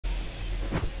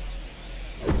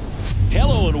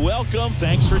welcome.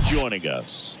 Thanks for joining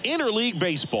us. Interleague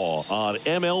Baseball on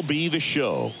MLB The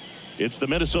Show. It's the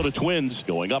Minnesota Twins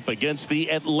going up against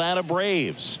the Atlanta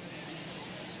Braves.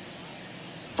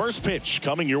 First pitch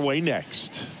coming your way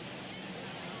next.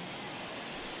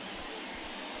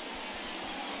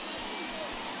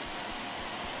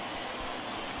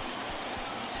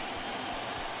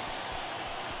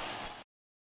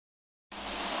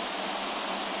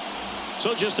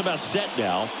 So just about set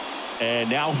now.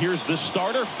 And now here's the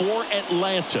starter for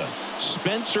Atlanta,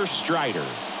 Spencer Strider.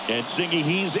 And Singy,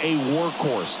 he's a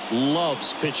workhorse.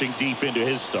 Loves pitching deep into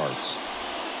his starts.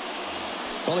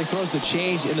 Well, he throws the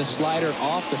change in the slider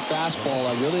off the fastball.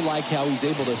 I really like how he's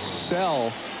able to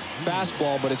sell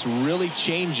fastball, but it's really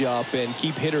change up and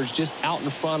keep hitters just out in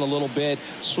front a little bit.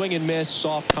 Swing and miss,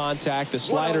 soft contact. The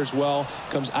slider as well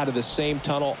comes out of the same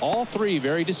tunnel. All three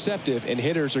very deceptive, and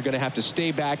hitters are going to have to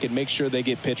stay back and make sure they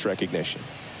get pitch recognition.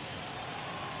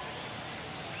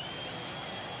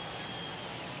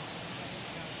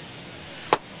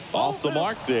 Off the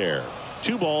mark there.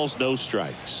 2 balls, no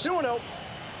strikes. 2-0.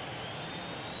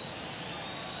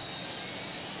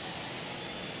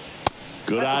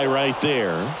 Good eye right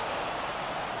there.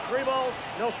 3 balls,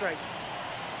 no strikes.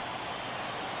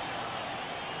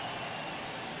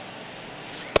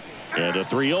 And a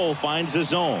 3-0 finds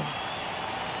his own.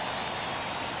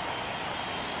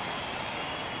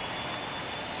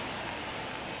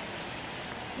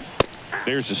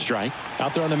 There's a strike.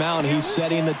 Out there on the mound, he's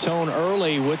setting the tone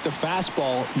early with the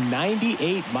fastball.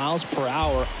 98 miles per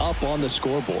hour up on the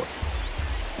scoreboard.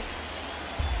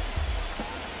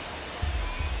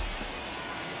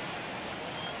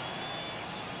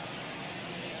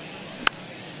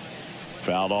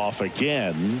 Fouled off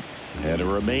again, and it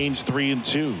remains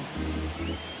 3-2.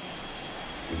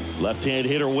 Left-hand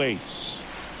hitter waits.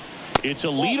 It's a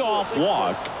leadoff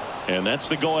walk, and that's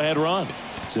the go-ahead run.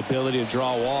 His ability to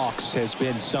draw walks has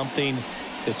been something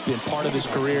that's been part of his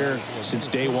career since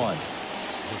day one.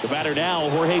 The batter now,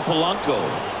 Jorge Polanco.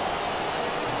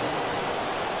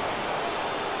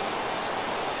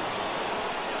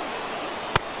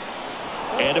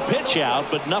 And a pitch out,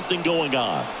 but nothing going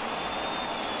on.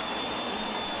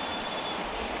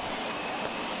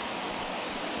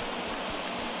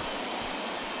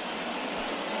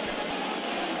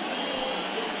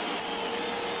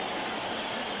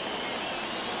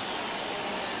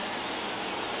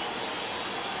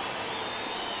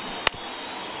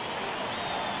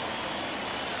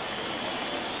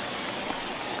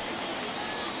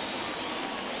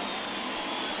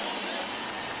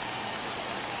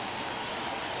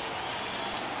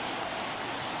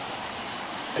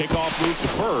 Pickoff move to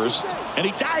first, and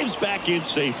he dives back in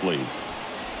safely.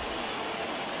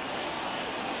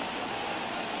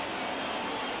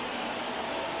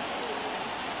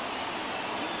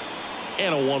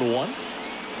 And a 1-1.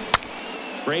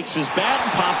 Breaks his bat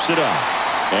and pops it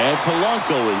up. And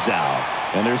Polanco is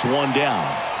out. And there's one down.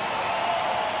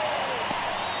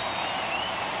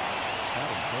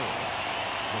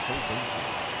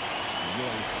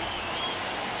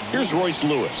 Here's Royce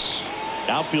Lewis.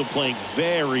 Outfield playing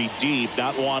very deep,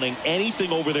 not wanting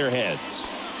anything over their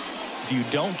heads. If you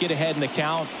don't get ahead in the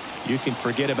count, you can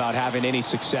forget about having any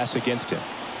success against him.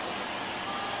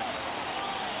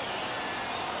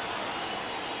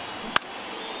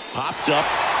 Popped up.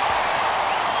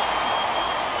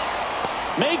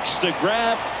 Makes the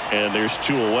grab, and there's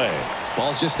 2 away.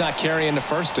 Ball's just not carrying the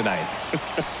first tonight.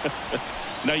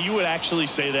 Now, you would actually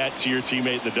say that to your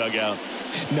teammate in the dugout?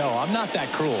 No, I'm not that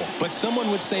cruel, but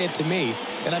someone would say it to me,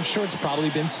 and I'm sure it's probably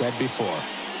been said before.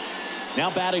 Now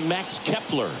batting Max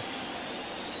Kepler.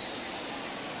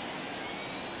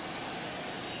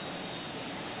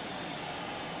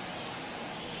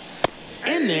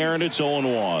 In there, and it's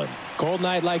 0-1. Cold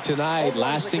night like tonight,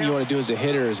 last thing you want to do as a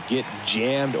hitter is get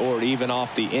jammed or even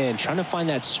off the end. Trying to find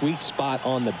that sweet spot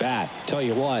on the bat. Tell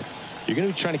you what, you're going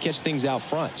to be trying to catch things out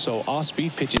front, so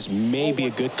off-speed pitches may be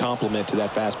a good complement to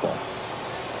that fastball.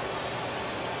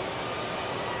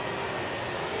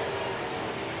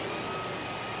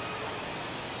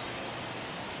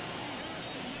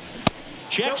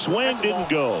 Check swing, didn't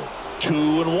go.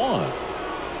 2-1.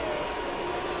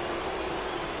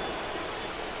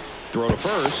 Throw to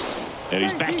first, and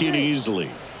he's back in easily.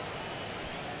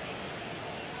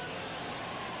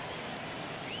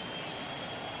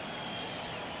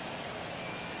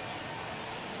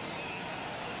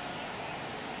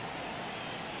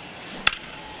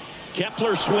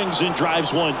 Kepler swings and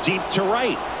drives one deep to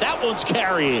right. That one's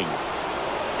carrying.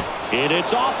 And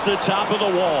it's off the top of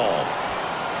the wall.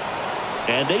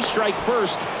 And they strike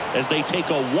first as they take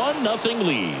a 1-0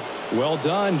 lead. Well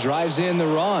done. Drives in the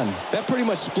run. That pretty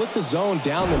much split the zone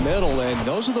down the middle, and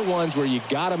those are the ones where you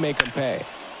got to make them pay.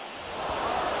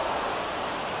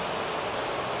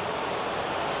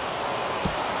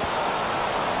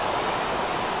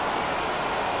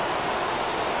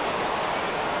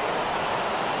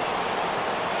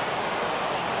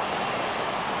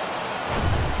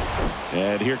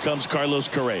 And here comes Carlos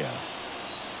Correa.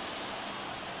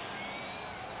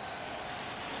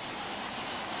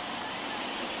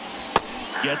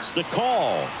 Gets the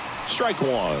call. Strike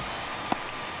one.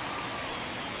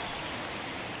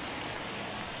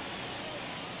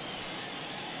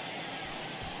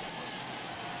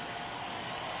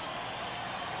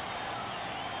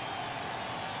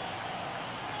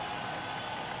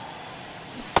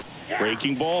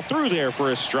 Breaking ball through there for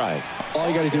a strike. All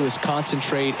you got to do is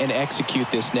concentrate and execute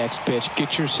this next pitch.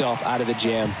 Get yourself out of the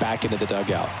jam, back into the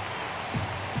dugout.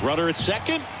 Runner at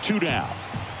second, 2 down.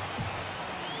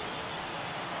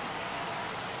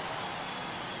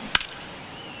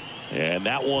 And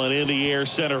that one in the air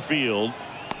center field.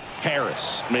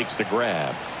 Harris makes the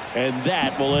grab. And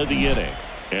that will end the inning.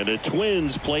 And the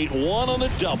Twins plate one on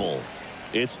the double.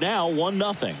 It's now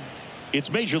 1-0.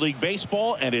 It's Major League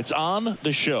Baseball, and it's on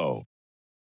the show.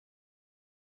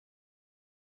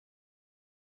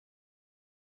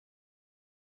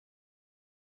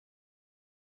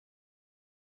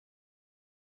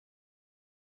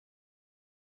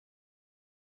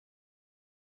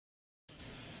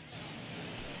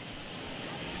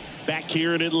 Back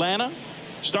here in Atlanta,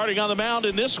 starting on the mound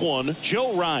in this one,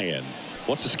 Joe Ryan.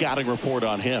 What's the scouting report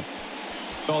on him?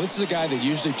 Oh, this is a guy that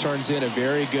usually turns in a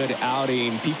very good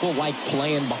outing. People like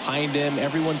playing behind him.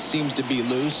 Everyone seems to be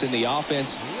loose, and the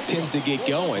offense tends to get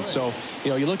going. So,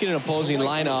 you look at an opposing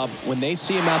lineup, when they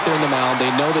see him out there in the mound, they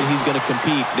know that he's going to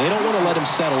compete. They don't want to let him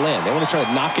settle in. They want to try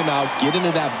to knock him out, get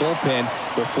into that bullpen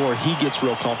before he gets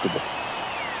real comfortable.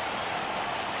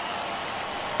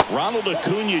 Ronald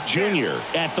Acuna Jr.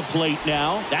 at the plate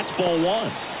now. That's ball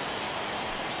one.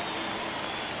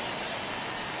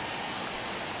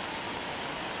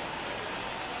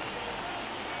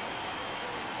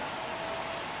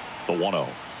 The 1-0.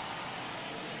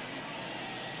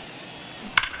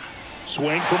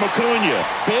 Swing from Acuna.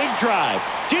 Big drive.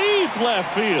 Deep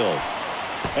left field.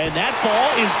 And that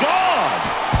ball is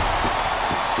gone.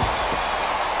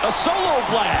 A solo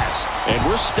blast. And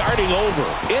we're starting over.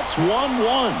 It's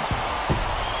 1-1.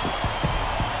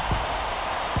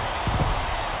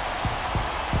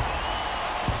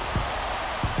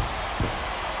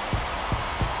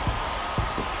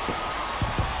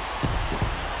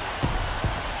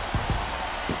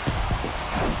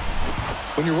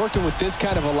 When you're working with this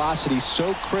kind of velocity,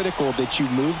 so critical that you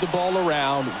move the ball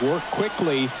around, work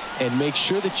quickly, and make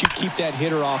sure that you keep that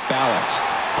hitter off balance.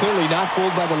 Clearly not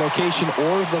fooled by the location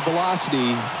or the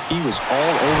velocity. He was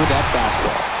all over that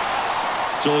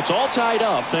fastball. So it's all tied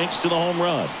up thanks to the home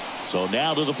run. So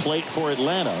now to the plate for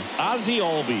Atlanta, Ozzie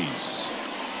Albies.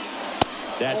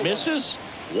 That misses.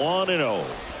 1-0.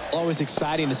 Always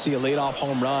exciting to see a leadoff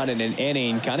home run in an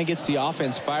inning. Kind of gets the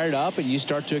offense fired up, and you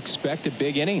start to expect a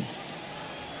big inning.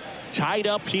 Tied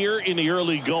up here in the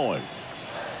early going.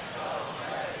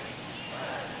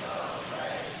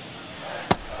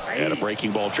 And a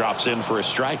breaking ball drops in for a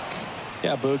strike.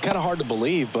 Yeah, but kind of hard to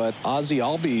believe, but Ozzie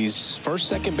Albies, first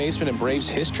second baseman in Braves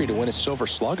history to win a Silver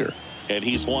Slugger. And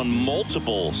he's won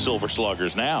multiple Silver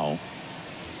Sluggers now.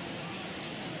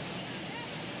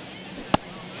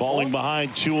 Falling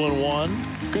behind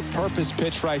 2-1. Good purpose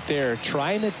pitch right there.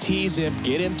 Trying to tease him,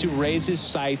 get him to raise his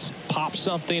sights, pop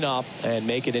something up, and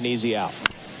make it an easy out.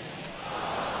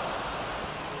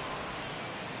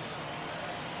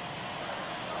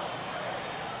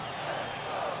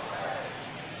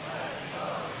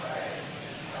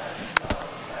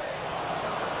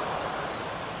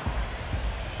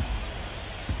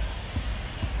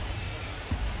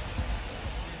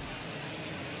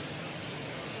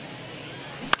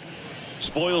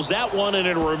 Spoils that one, and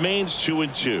it remains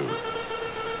 2-2.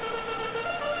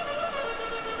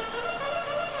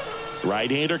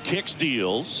 Right-hander kicks,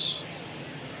 deals.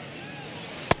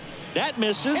 That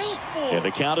misses, and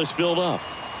the count is filled up.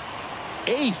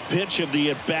 8th pitch of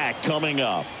the at-bat coming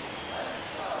up.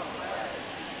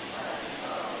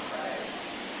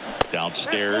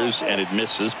 Downstairs, and it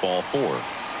misses, ball 4.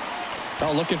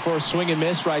 Oh, looking for a swing and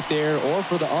miss right there, or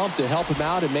for the ump to help him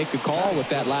out and make a call with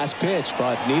that last pitch,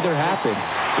 but neither happened.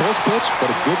 Close pitch, but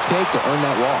a good take to earn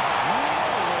that walk.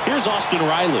 Here's Austin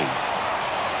Riley.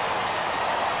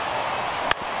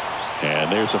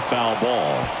 And there's a foul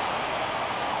ball.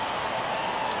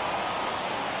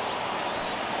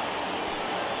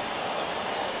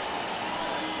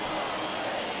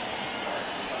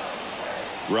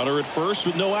 Runner at first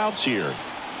with no outs here.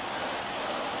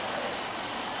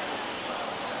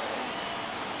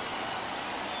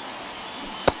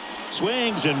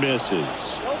 Swings and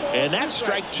misses. And that's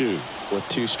strike two. With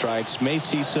 2 strikes, may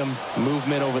see some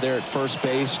movement over there at first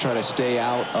base, try to stay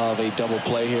out of a double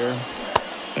play here.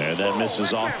 And that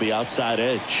misses off the outside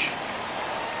edge.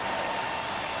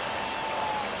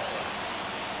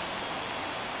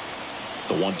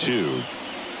 The 1-2.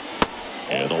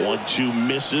 And the 1-2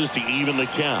 misses to even the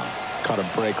count. Caught a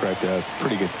break right there.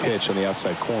 Pretty good pitch on the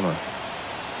outside corner.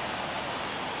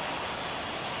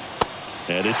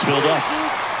 And it's filled up.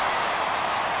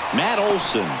 Matt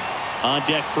Olson on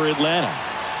deck for Atlanta.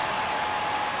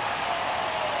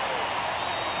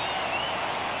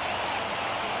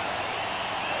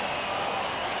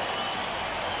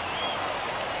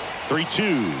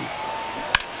 Three-two.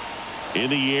 In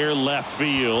the air, left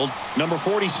field. Number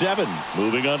 47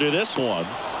 moving under this one.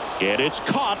 And it's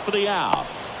caught for the out.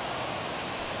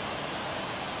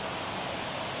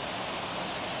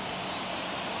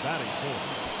 Batting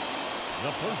fourth,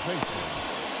 the first baseman,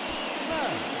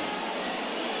 Matt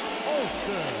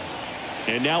Olson.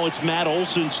 And now it's Matt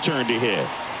Olson's turn to hit.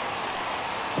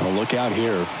 Oh, look out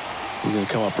here. He's going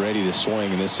to come up ready to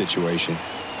swing in this situation.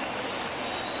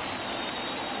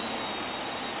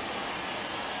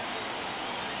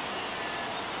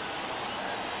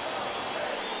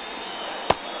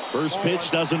 First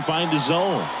pitch doesn't find the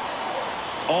zone.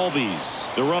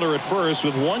 Albies, the runner at first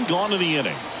with 1 gone in the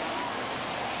inning.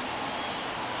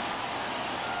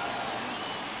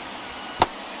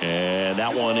 And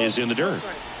that one is in the dirt.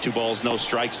 2 balls, no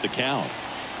strikes to count.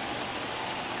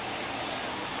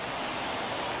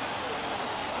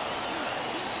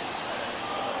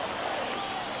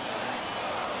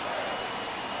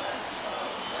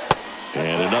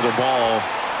 And another ball.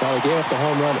 Well, he gave up the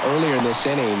home run earlier in this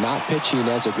inning, not pitching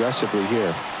as aggressively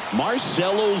here.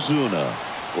 Marcell Ozuna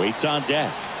waits on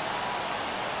deck.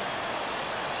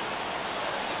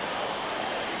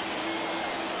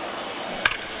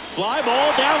 Fly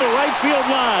ball down the right field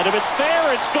line. If it's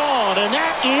fair, it's gone, and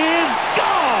that is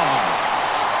gone.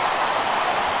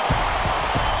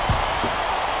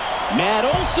 Matt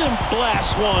Olson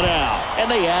blasts one out,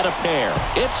 and they add a pair.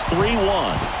 It's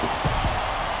 3-1.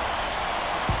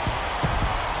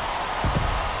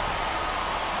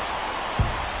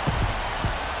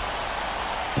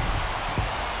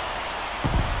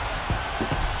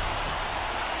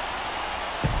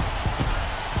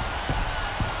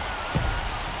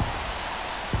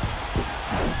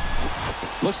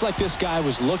 Looks like this guy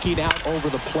was looking out over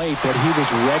the plate, but he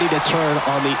was ready to turn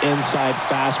on the inside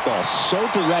fastball. So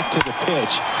direct to the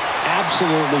pitch,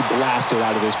 absolutely blasted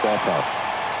out of this ballpark.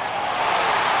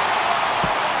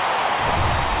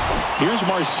 Here's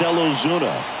Marcell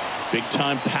Ozuna. Big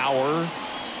time power.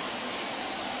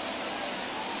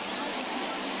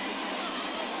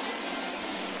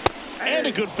 And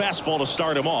a good fastball to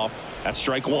start him off. That's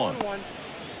strike 1.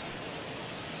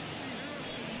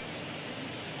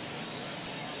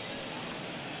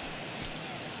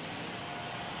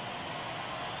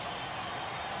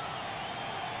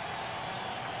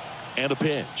 And a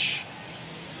pitch.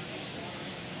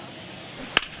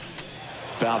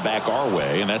 Foul back our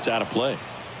way, and that's out of play.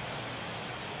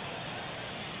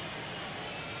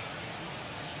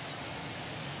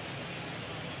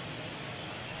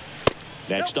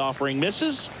 Next offering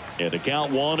misses, and the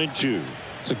count 1-2.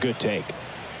 It's a good take.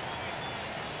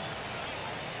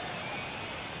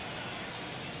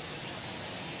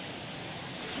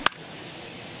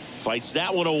 Fights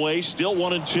that one away, still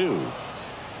 1-2.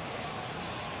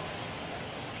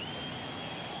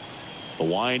 The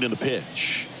wind and the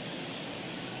pitch.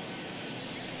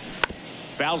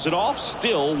 Fouls it off,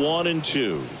 still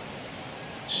 1-2.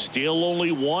 Still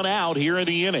only 1 out here in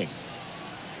the inning.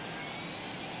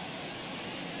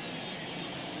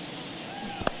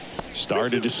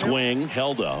 Started to swing,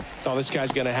 held up. Oh, this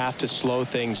guy's going to have to slow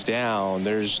things down.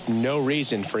 There's no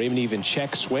reason for him to even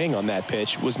check swing on that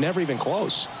pitch. Was never even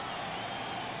close.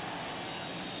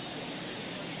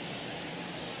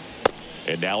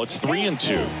 And now it's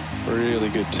 3-2. Really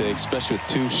good take, especially with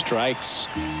 2 strikes.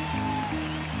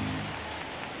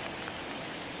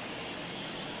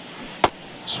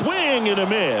 Swing and a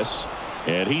miss.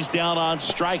 And he's down on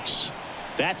strikes.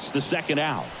 That's the second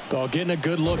out. Well, getting a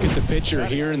good look at the pitcher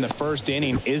here in the first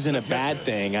inning isn't a bad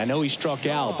thing. I know he struck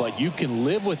out, but you can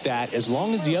live with that as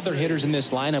long as the other hitters in this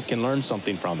lineup can learn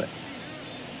something from it.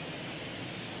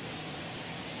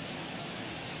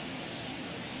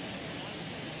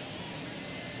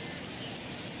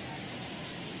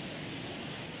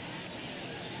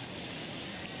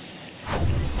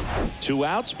 Two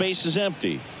outs, base is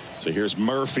empty. So here's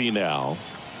Murphy now.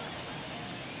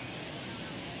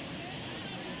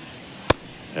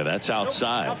 Yeah, that's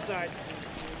outside. Nope, outside.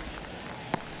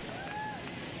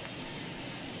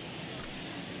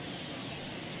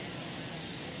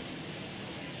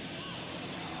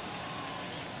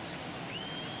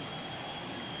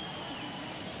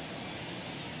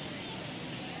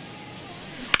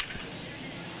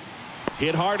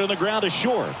 Hit hard on the ground to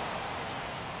short.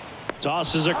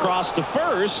 Tosses across to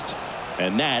first,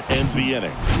 and that ends the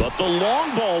inning. But the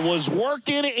long ball was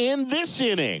working in this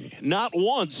inning. Not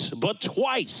once, but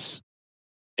twice.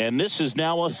 And this is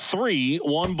now a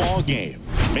 3-1 ball game.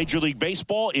 Major League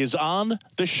Baseball is on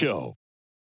the show.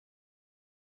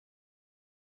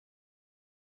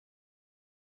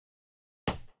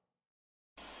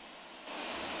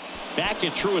 Back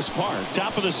at Truist Park,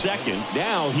 top of the second.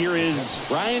 Now here is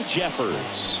Ryan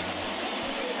Jeffers.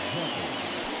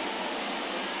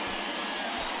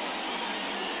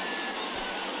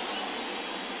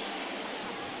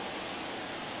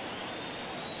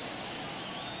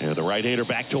 And the right-hander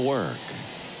back to work.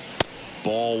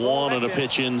 Ball one on a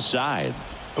pitch inside.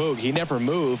 Boog, he never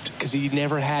moved because he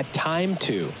never had time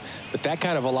to. But that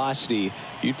kind of velocity,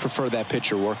 you'd prefer that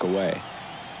pitcher work away.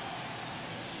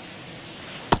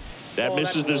 That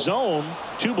misses the zone.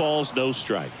 2 balls, no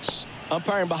strikes.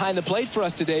 Umpiring behind the plate for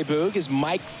us today, Boog, is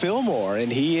Mike Fillmore,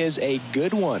 and he is a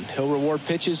good one. He'll reward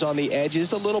pitches on the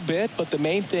edges a little bit, but the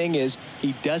main thing is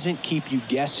he doesn't keep you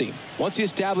guessing. Once he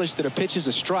established that a pitch is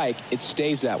a strike, it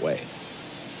stays that way.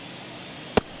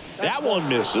 That one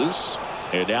misses,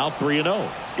 and now 3-0.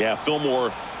 Yeah,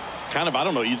 Fillmore, kind of, I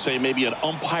don't know, you'd say maybe an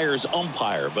umpire's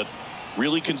umpire, but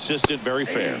really consistent, very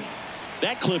fair.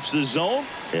 That clips the zone,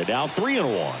 and now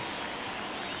 3-1.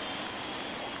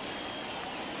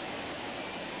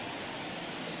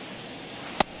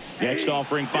 Next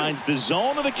offering finds the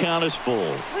zone, and the count is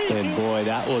full. And boy,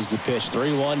 that was the pitch.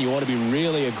 3-1. You want to be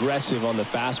really aggressive on the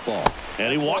fastball.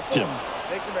 And he walked him.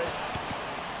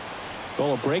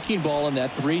 Well, a breaking ball in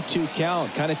that 3-2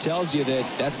 count kind of tells you that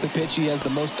that's the pitch he has the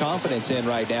most confidence in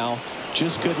right now.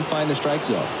 Just couldn't find the strike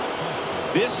zone.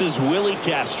 This is Willie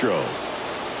Castro.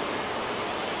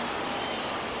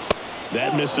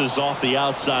 That misses off the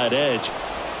outside edge.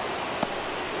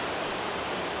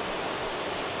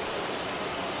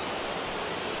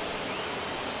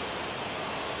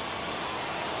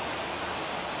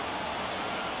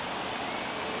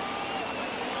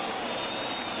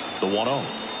 The 1-0.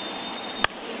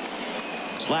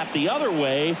 Slap the other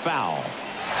way, foul.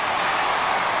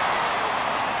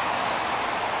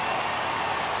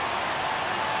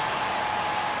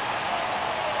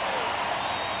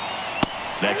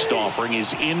 Next offering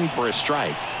is in for a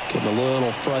strike. Getting a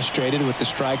little frustrated with the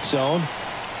strike zone.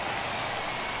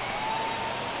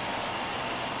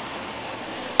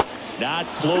 Not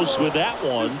close with that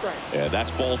one. Yeah,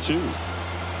 that's ball 2.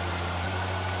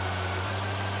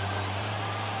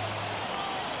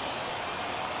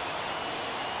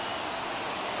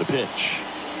 The pitch.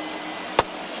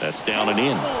 That's down and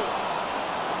in.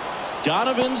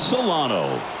 Donovan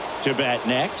Solano to bat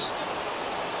next.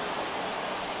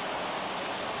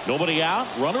 Nobody out.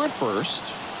 Runner at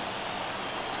first.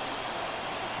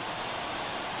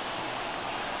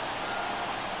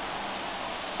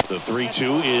 The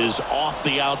 3-2 is off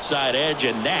the outside edge,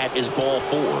 and that is ball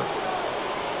 4.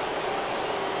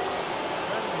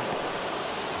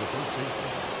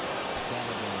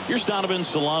 Here's Donovan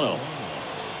Solano.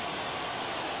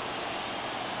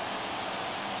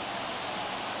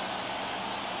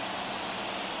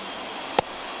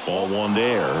 Ball 1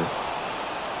 there.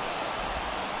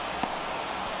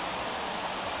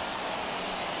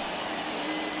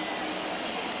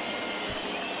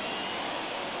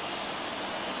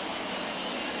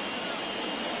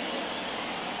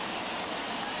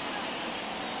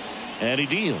 And he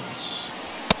deals.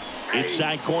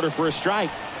 Inside corner for a strike,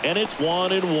 and it's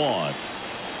 1-1.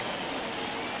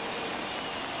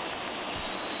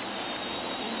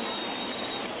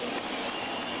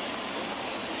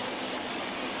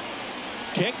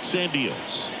 Kicks and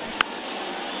deals.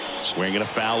 Swinging a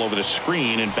foul over the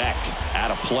screen and back out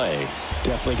of play.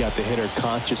 Definitely got the hitter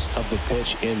conscious of the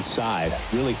pitch inside.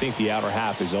 Really think the outer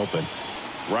half is open.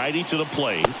 Righty to the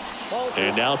plate.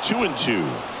 And now 2-2.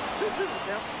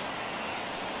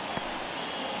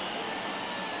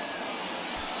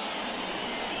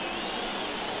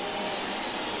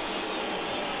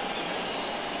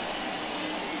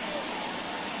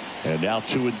 And now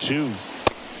 2-2.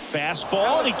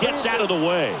 Fastball, and he gets out of the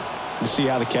way. You see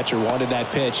how the catcher wanted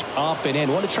that pitch up and in.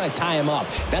 Want to try to tie him up.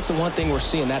 That's the one thing we're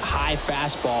seeing, that high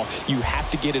fastball. You have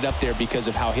to get it up there because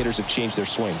of how hitters have changed their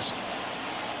swings.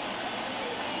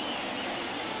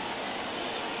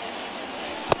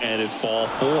 And it's ball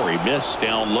 4. He missed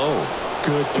down low.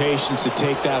 Good patience to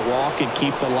take that walk and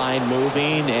keep the line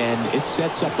moving, and it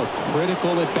sets up a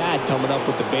critical at bat coming up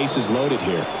with the bases loaded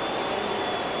here.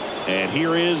 And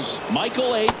here is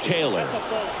Michael A. Taylor.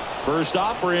 First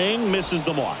offering, misses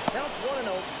the mark. Counts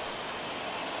 1-0.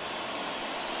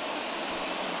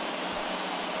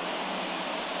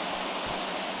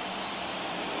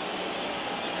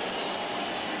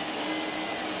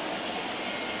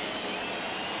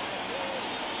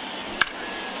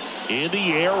 In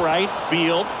the air, right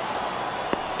field.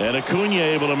 And Acuna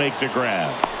able to make the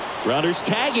grab. Runners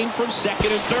tagging from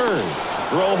second and third.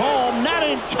 Throw home, not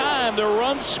in time. The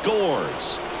run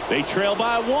scores. They trail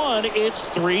by 1. It's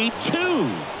 3-2.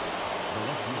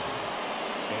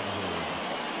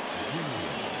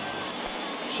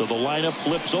 So the lineup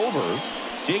flips over.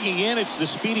 Digging in, it's the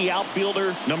speedy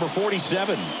outfielder, number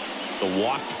 47. The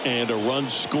walk and a run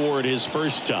scored his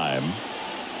first time.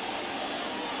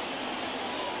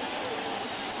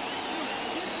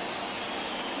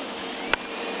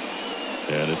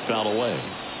 And it's fouled away.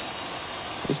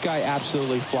 This guy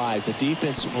absolutely flies. The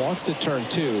defense wants to turn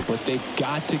too, but they've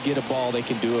got to get a ball they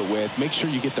can do it with. Make sure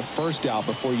you get the first out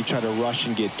before you try to rush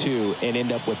and get 2 and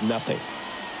end up with nothing.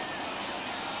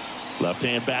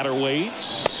 Left-hand batter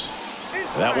waits.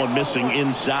 That one missing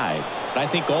inside. I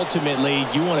think ultimately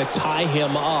you want to tie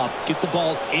him up, get the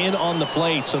ball in on the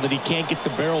plate so that he can't get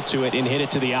the barrel to it and hit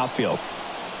it to the outfield.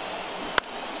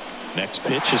 Next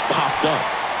pitch is popped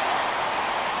up.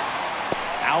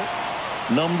 Out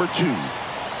number 2.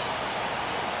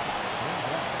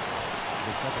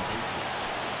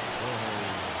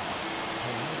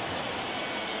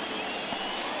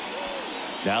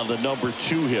 Now the number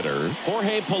 2 hitter,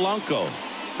 Jorge Polanco.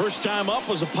 First time up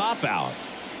was a pop out.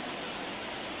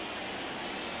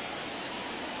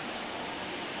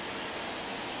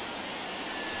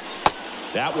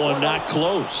 That one not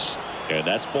close. And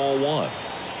that's ball 1.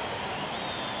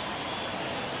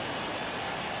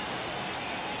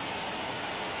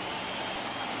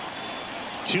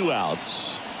 Two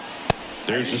outs.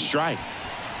 There's a strike.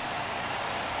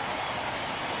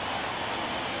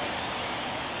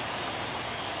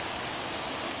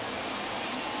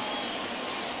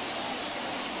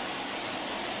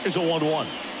 Here's a 1-1.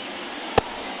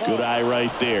 Good eye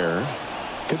right there.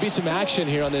 Could be some action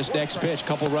here on this next pitch.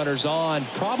 Couple runners on.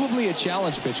 Probably a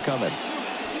challenge pitch coming.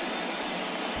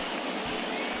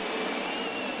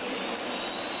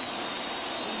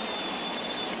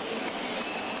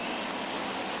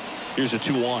 Here's a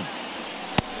 2-1.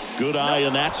 Good eye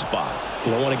in that spot.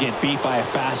 You don't want to get beat by a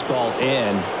fastball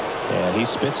in, and he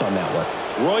spits on that one.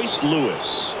 Royce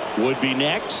Lewis would be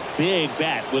next. Big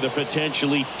bat with a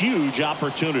potentially huge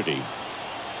opportunity.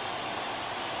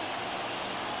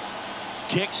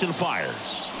 Kicks and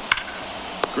fires.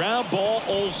 Ground ball,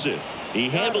 Olsen. He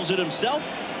handles it himself.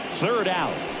 Third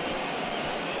out.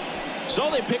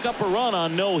 So they pick up a run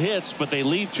on no hits, but they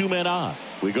leave 2 men on.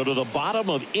 We go to the bottom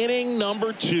of inning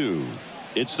number 2.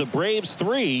 It's the Braves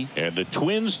 3 and the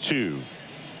Twins 2.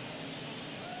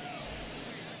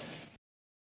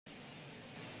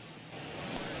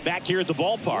 Back here at the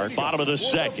ballpark, bottom of the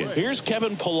second. Here's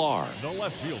Kevin Pillar. The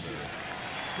left fielder,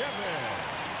 Kevin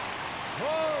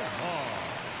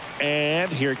Pillar.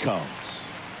 And here it comes.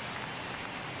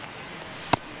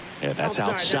 And that's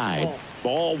outside.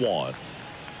 Ball 1.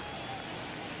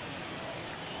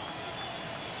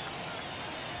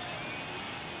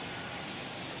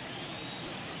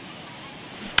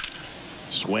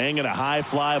 Swing and a high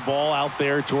fly ball out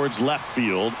there towards left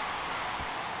field.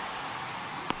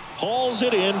 Hauls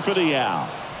it in for the out.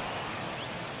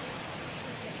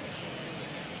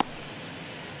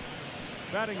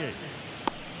 Batting 8,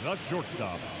 the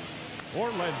shortstop,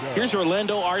 Orlando. Here's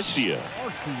Orlando Arcia.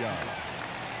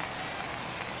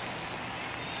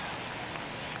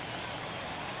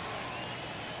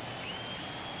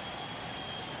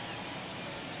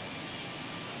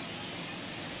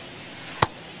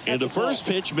 And the first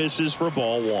pitch misses for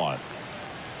ball 1.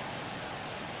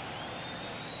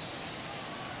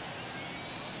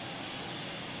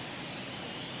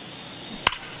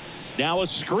 Now a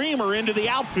screamer into the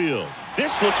outfield.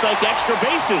 This looks like extra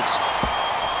bases.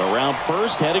 Around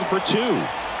first, heading for 2.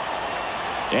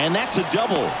 And that's a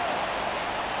double.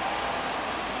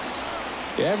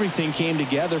 Everything came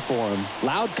together for him.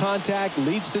 Loud contact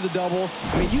leads to the double.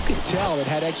 I mean, you could tell it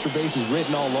had extra bases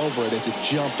written all over it as it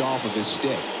jumped off of his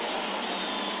stick.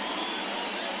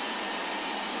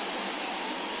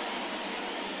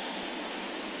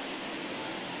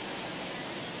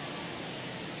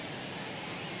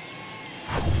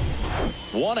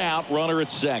 One out, runner at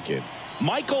second.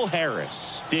 Michael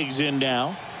Harris digs in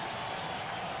now.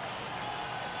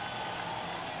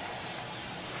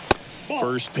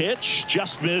 First pitch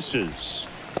just misses.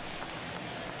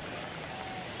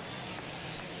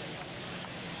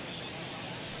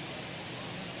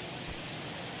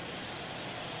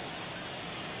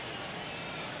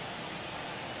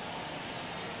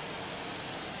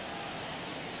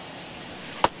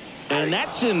 And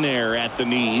that's in there at the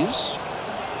knees.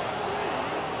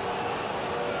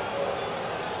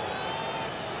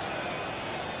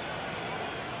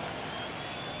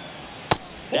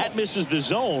 That misses the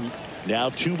zone. Now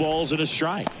 2 balls and a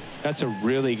strike. That's a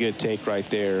really good take right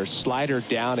there. Slider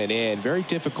down and in. Very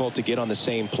difficult to get on the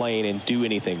same plane and do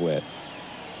anything with.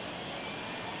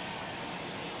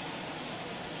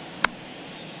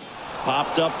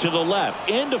 Popped up to the left.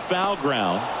 Into foul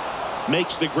ground.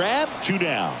 Makes the grab. 2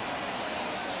 down.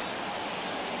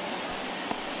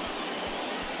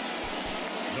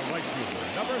 The right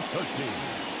fielder, number 13,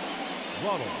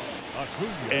 Ronald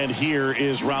Acuna. And here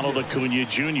is Ronald Acuna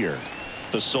Jr.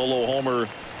 The solo homer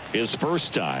his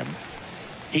first time.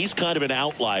 He's kind of an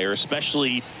outlier,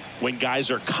 especially when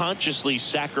guys are consciously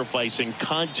sacrificing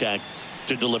contact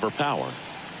to deliver power.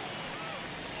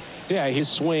 Yeah, his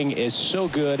swing is so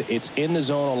good. It's in the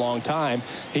zone a long time.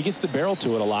 He gets the barrel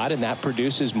to it a lot, and that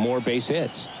produces more base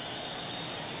hits.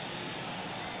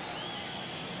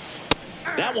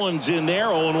 That one's in there,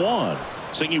 0-1.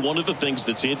 Singy, one of the things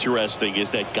that's interesting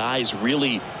is that guys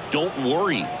really don't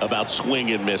worry about swing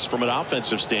and miss from an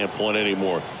offensive standpoint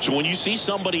anymore. So when you see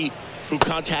somebody who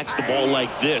contacts the ball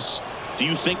like this, do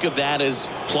you think of that as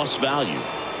plus value?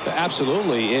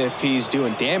 Absolutely. If he's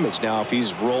doing damage now, if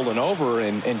he's rolling over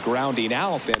and grounding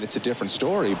out, then it's a different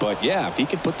story. But yeah, if he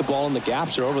can put the ball in the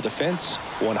gaps or over the fence,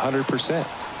 100%.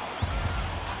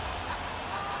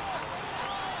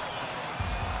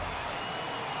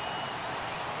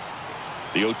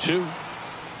 The 0-2.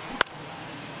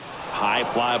 High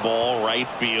fly ball right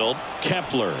field.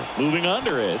 Kepler moving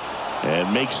under it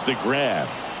and makes the grab.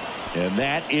 And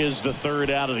that is the 3rd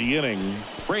out of the inning.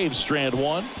 Braves strand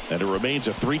 1, and it remains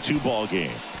a 3-2 ball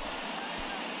game.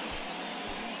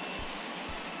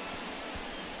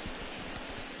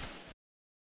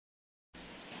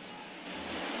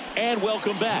 And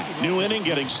welcome back. New inning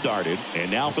getting started. And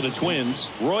now for the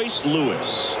Twins, Royce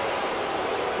Lewis.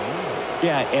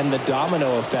 Yeah, and the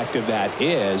domino effect of that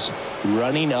is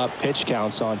running up pitch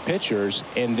counts on pitchers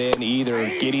and then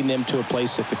either getting them to a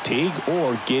place of fatigue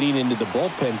or getting into the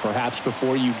bullpen perhaps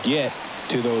before you get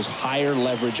to those higher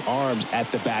leverage arms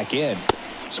at the back end.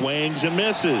 Swings and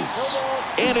misses.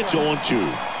 And it's 0-2.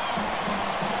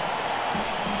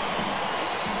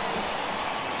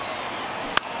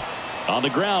 On the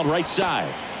ground, right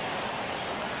side.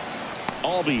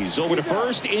 Albies over to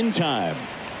first in time.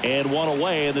 And 1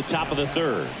 away in the top of the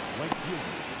 3rd.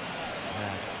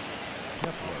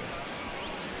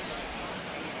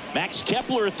 Max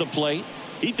Kepler at the plate.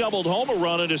 He doubled home a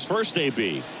run in his first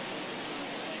AB.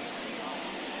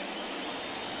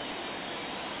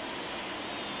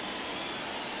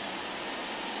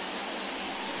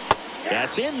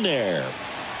 That's in there.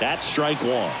 That's strike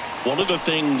 1. One of the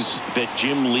things that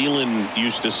Jim Leland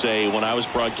used to say when I was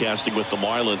broadcasting with the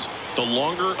Marlins, the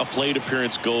longer a plate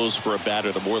appearance goes for a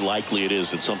batter, the more likely it is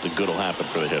that something good will happen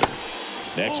for the hitter.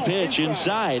 Next pitch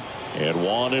inside, and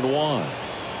 1-1.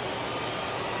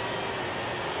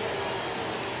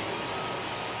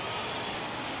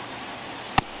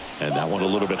 And that one a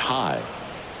little bit high.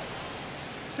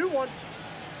 2-1.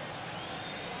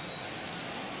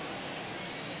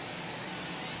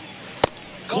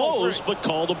 Close, but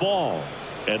call the ball.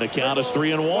 And the count is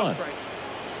 3-1.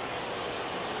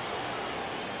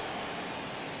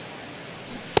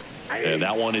 And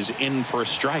that one is in for a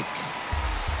strike.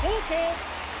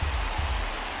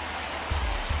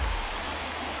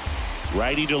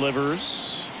 Righty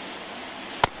delivers.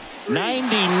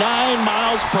 99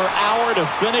 miles per hour to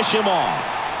finish him off.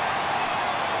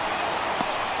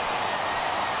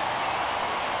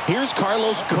 Here's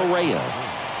Carlos Correa.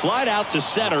 Flied out to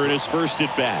center in his first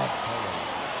at bat.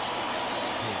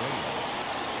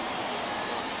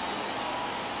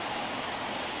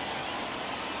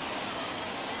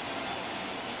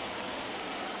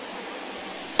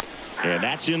 And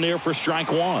that's in there for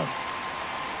strike 1.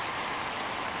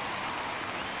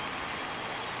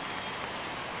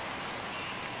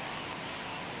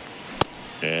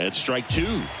 And strike 2.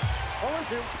 0-2.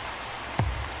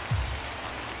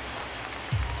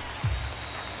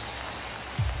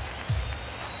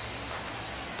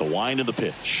 The wind of the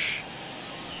pitch.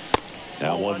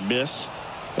 That one missed.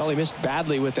 Well, he missed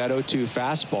badly with that 0-2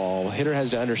 fastball. Hitter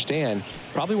has to understand,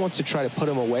 probably wants to try to put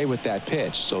him away with that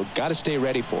pitch, so got to stay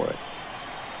ready for it.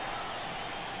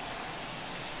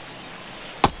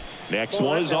 Next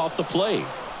one is off the plate.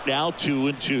 Now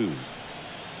 2-2.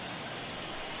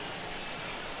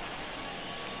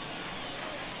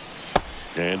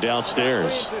 And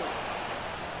downstairs.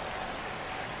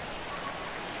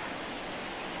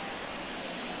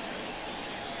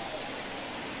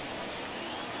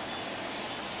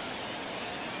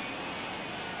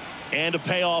 And a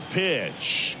payoff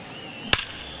pitch.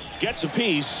 Gets a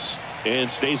piece and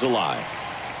stays alive.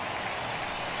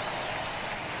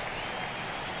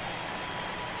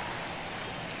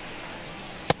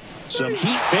 Some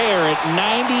heat there at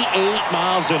 98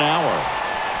 miles an hour.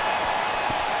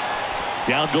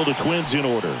 Down go the Twins in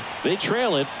order. They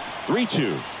trail it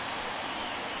 3-2.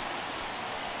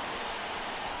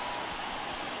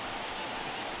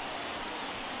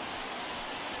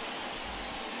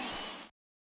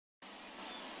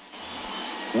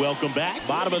 Welcome back.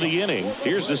 Bottom of the inning.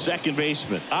 Here's the second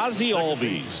baseman, Ozzie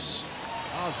Albies.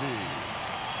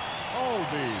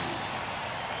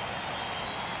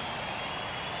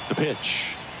 The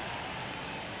pitch.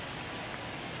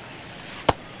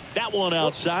 That one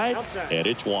outside, and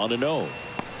it's 1-0.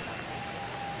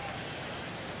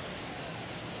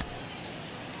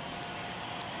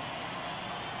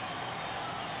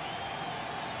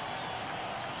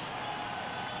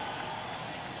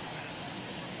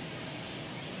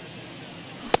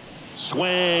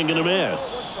 Swing and a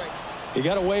miss. He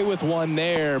got away with one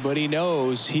there, but he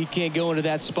knows he can't go into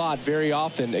that spot very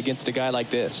often against a guy like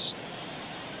this.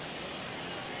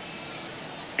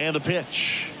 And the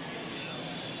pitch.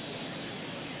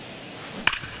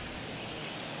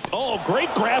 Oh,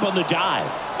 great grab on the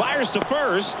dive. Fires to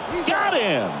first. Got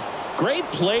him. Great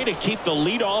play to keep the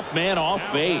leadoff man off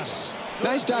base.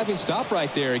 Nice diving stop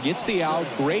right there. Gets the out.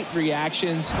 Great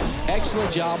reactions.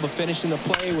 Excellent job of finishing the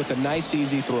play with a nice,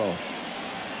 easy throw.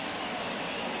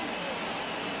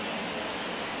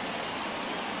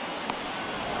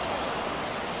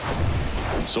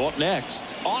 So up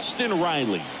next, Austin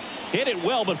Riley. Hit it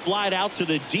well, but flied out to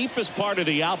the deepest part of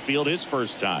the outfield his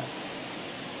first time.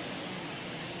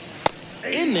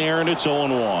 In there, and it's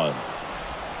 0-1.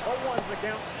 0-1's the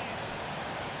count.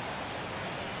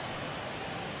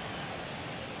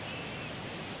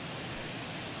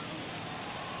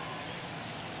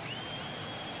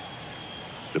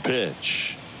 The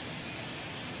pitch.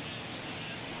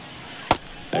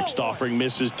 Next offering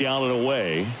misses down and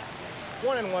away.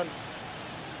 1-1.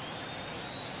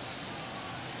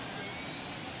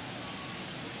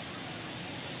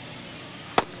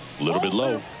 A little bit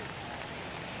low.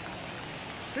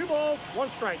 2 balls,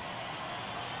 1 strike.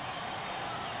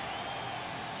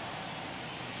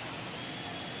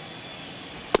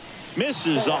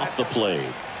 Misses off the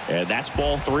plate. And that's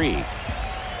ball 3.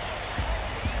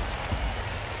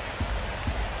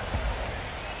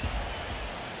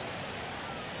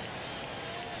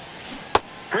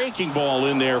 Breaking ball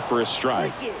in there for a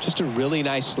strike. Just a really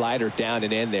nice slider down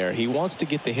and in there. He wants to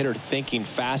get the hitter thinking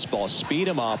fastball, speed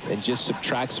him up, and just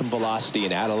subtract some velocity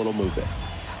and add a little movement.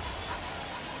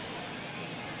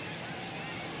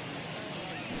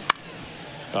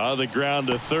 On the ground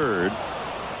to third.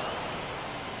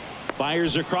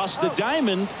 Fires across the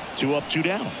diamond. 2 up, 2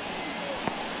 down.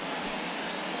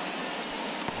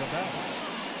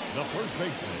 The first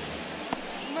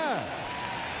baseman,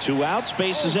 2 outs,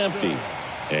 base is empty.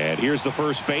 And here's the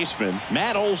first baseman,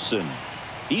 Matt Olson.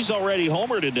 He's already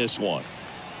homered in this one.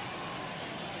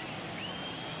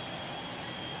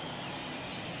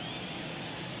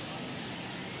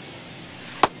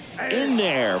 In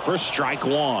there for strike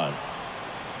 1.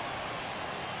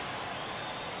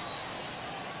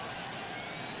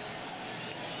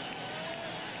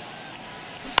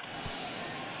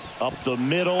 Up the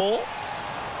middle.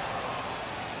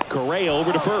 Correa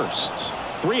over to first.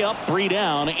 3 up, 3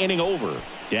 down, inning over.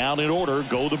 Down in order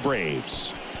go the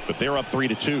Braves, but they're up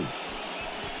 3-2.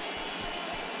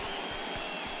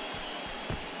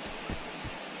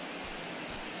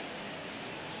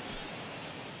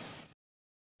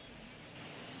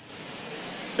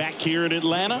 Back here in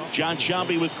Atlanta, John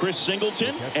Sciambi with Chris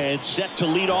Singleton, and set to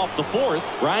lead off the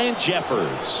 4th, Ryan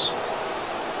Jeffers.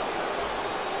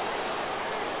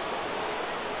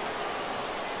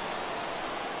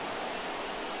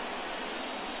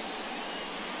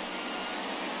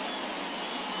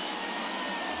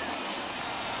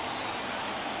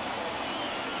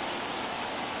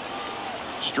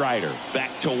 Strider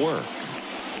back to work.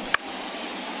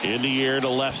 In the air to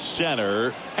left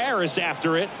center. Harris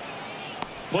after it.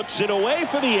 Puts it away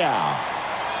for the out.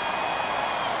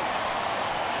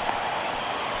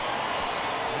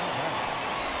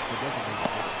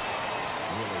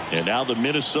 And now the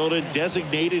Minnesota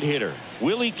designated hitter,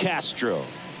 Willie Castro.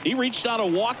 He reached on a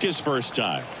walk his first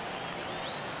time.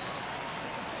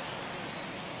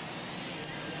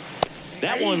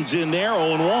 That one's in there,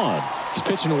 0-1. He's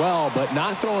pitching well, but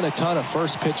not throwing a ton of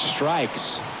first pitch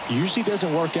strikes. Usually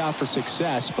doesn't work out for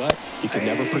success, but you can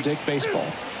never predict baseball.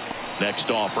 Next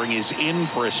offering is in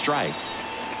for a strike.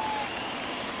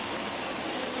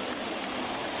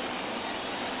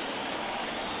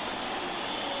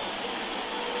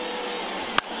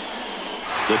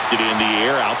 Lifted in the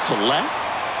air, out to left.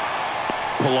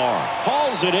 Pilar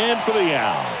hauls it in for the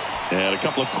out. And a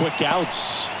couple of quick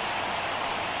outs.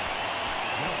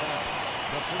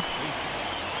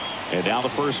 And now the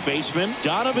first baseman,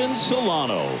 Donovan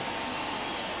Solano.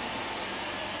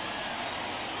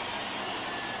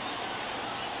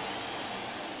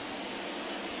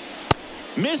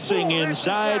 Missing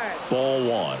inside, ball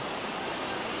one.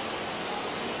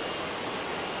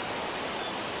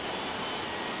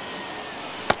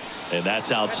 And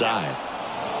that's outside.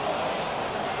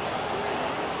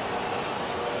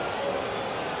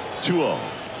 2-0.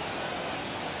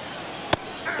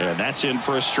 And that's in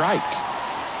for a strike.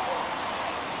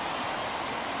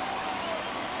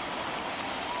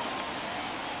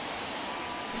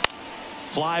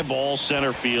 Fly ball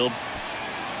center field.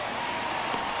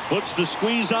 Puts the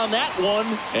squeeze on that one,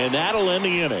 and that'll end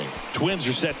the inning. Twins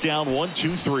are set down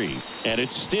 1-2-3, and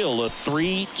it's still a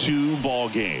 3-2 ball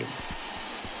game.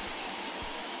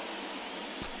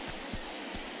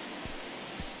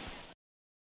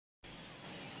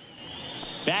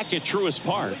 Back at Truist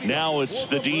Park. Now it's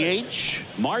the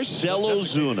DH, Marcell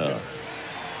Ozuna.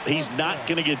 He's not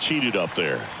going to get cheated up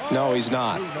there. No, he's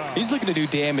not. He's looking to do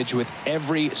damage with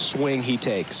every swing he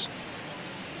takes.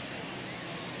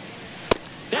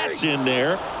 That's in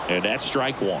there, and that's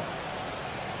strike one.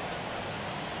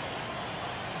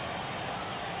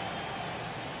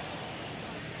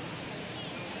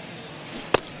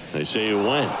 They say it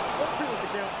went.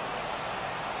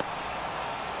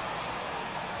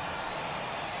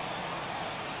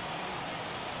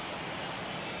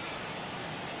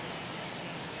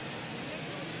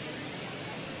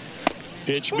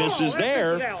 Pitch misses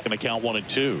there. Going to count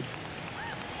 1-2.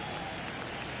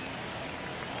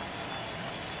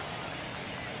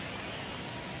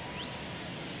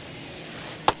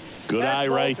 Good eye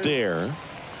right there.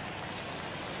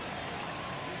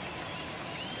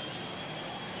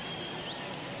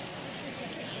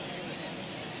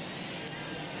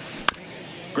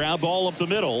 Ground ball up the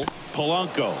middle.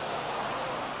 Polanco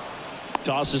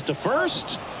tosses to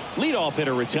first. Leadoff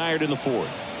hitter retired in the fourth.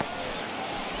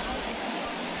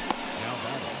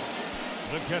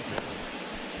 The catcher,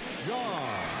 Sean.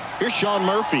 Here's Sean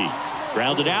Murphy.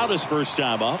 Grounded out his first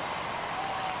time up.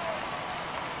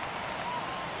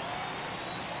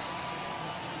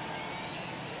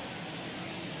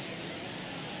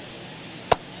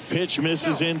 Pitch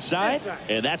misses inside,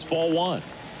 and that's ball one.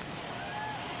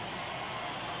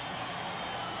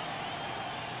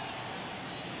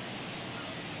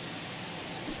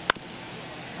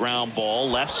 Ground ball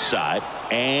left side,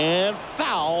 and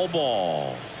foul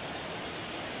ball.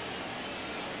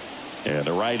 And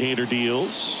the right-hander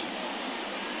deals.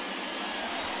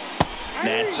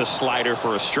 That's a slider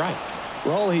for a strike.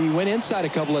 Well, he went inside a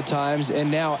couple of times,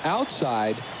 and now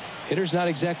outside. Hitter's not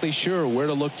exactly sure where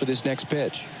to look for this next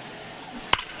pitch.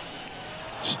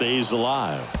 Stays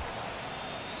alive.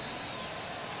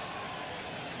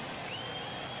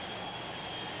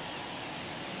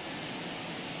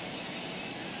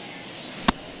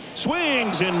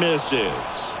 Swings and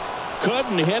misses.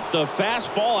 Couldn't hit the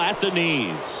fastball at the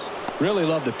knees. Really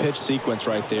love the pitch sequence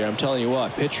right there. I'm telling you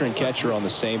what, pitcher and catcher on the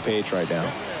same page right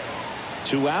now.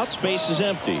 2 outs, base is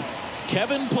empty.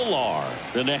 Kevin Pilar,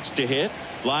 the next to hit.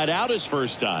 Flied out his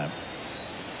first time.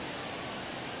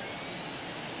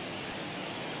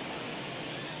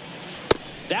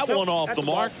 That one off the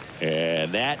mark,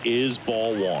 and that is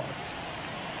ball one.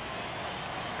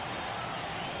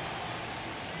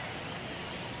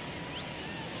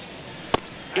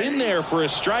 In there for a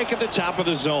strike at the top of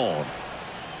the zone.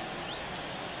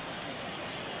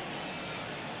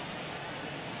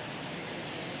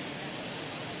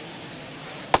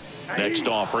 Next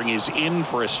offering is in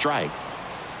for a strike.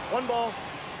 1 ball,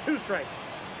 2 strikes.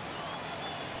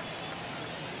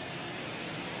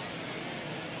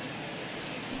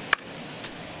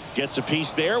 Gets a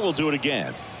piece there. We'll do it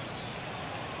again.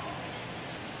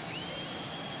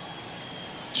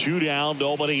 2 down,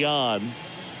 nobody on.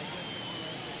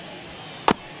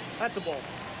 That's a ball.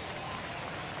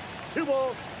 2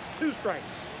 balls, 2 strikes.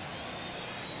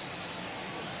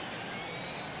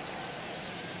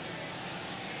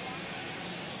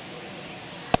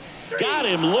 Got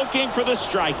him looking for the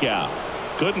strikeout.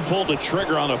 Couldn't pull the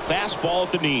trigger on a fastball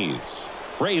at the knees.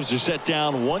 Braves are set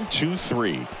down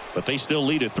 1-2-3, but they still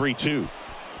lead at 3-2.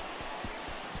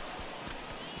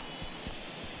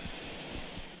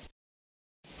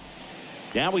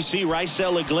 Now we see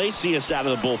Raisel Iglesias out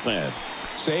of the bullpen.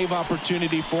 Save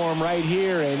opportunity for him right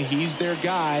here, and he's their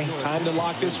guy. Time to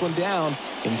lock this one down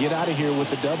and get out of here with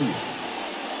the W.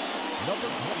 Number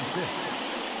 26,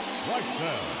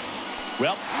 Raisel.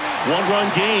 Well,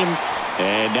 one-run game,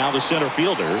 and now the center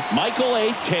fielder, Michael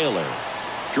A. Taylor.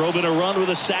 Drove in a run with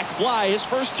a sac fly his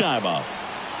first time up.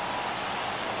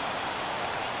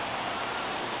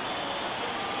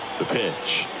 The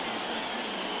pitch.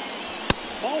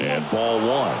 And ball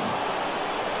one.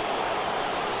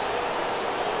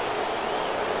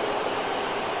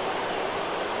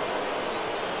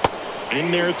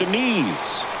 In there at the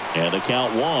knees. And the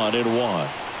count 1-1.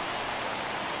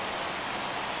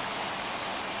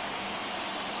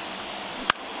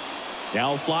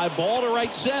 Now a fly ball to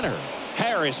right center.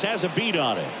 Harris has a beat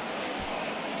on it.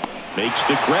 Makes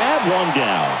the grab, one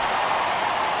down.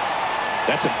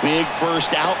 That's a big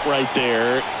first out right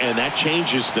there, and that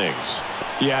changes things.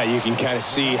 Yeah, you can kind of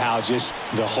see how just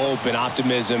the hope and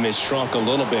optimism is shrunk a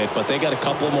little bit, but they got a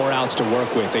couple more outs to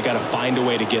work with. They got to find a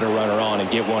way to get a runner on and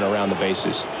get one around the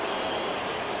bases.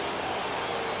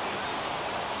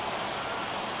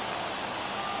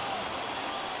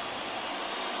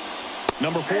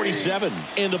 Number 47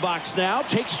 in the box now.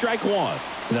 Takes strike one.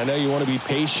 And I know you want to be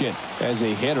patient as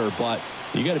a hitter, but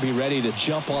you got to be ready to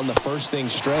jump on the first thing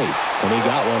straight. And he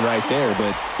got one right there,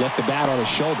 but left the bat on his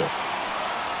shoulder.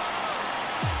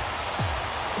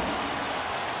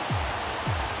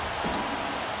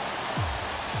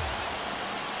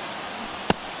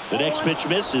 The next pitch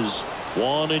misses.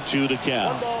 1-2 to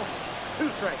count. 1 ball, 2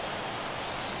 strikes.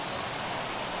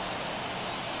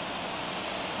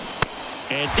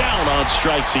 And down on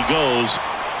strikes he goes.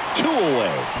 2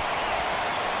 away.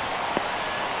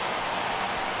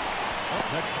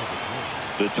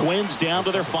 The Twins down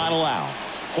to their final out.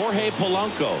 Jorge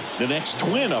Polanco, the next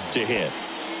Twin up to hit.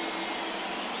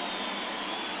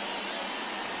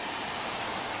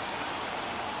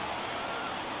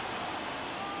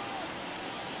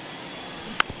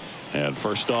 And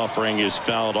first offering is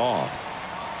fouled off.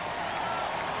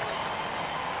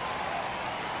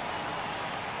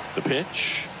 The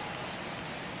pitch.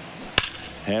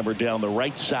 Hammered down the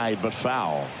right side, but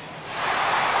foul.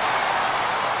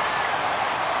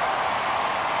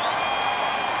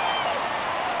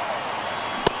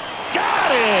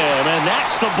 Got him, and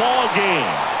that's the ball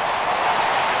game.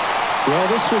 Well,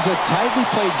 this was a tightly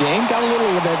played game. Got a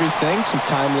little of everything. Some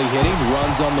timely hitting,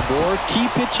 runs on the board, key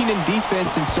pitching and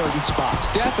defense in certain spots.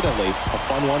 Definitely a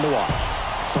fun one to watch.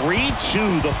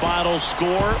 3-2 the final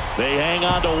score. They hang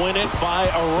on to win it by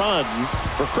a run.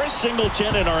 For Chris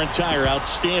Singleton and our entire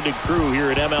outstanding crew here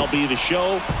at MLB The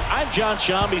Show, I'm John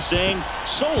Shambi saying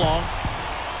so long.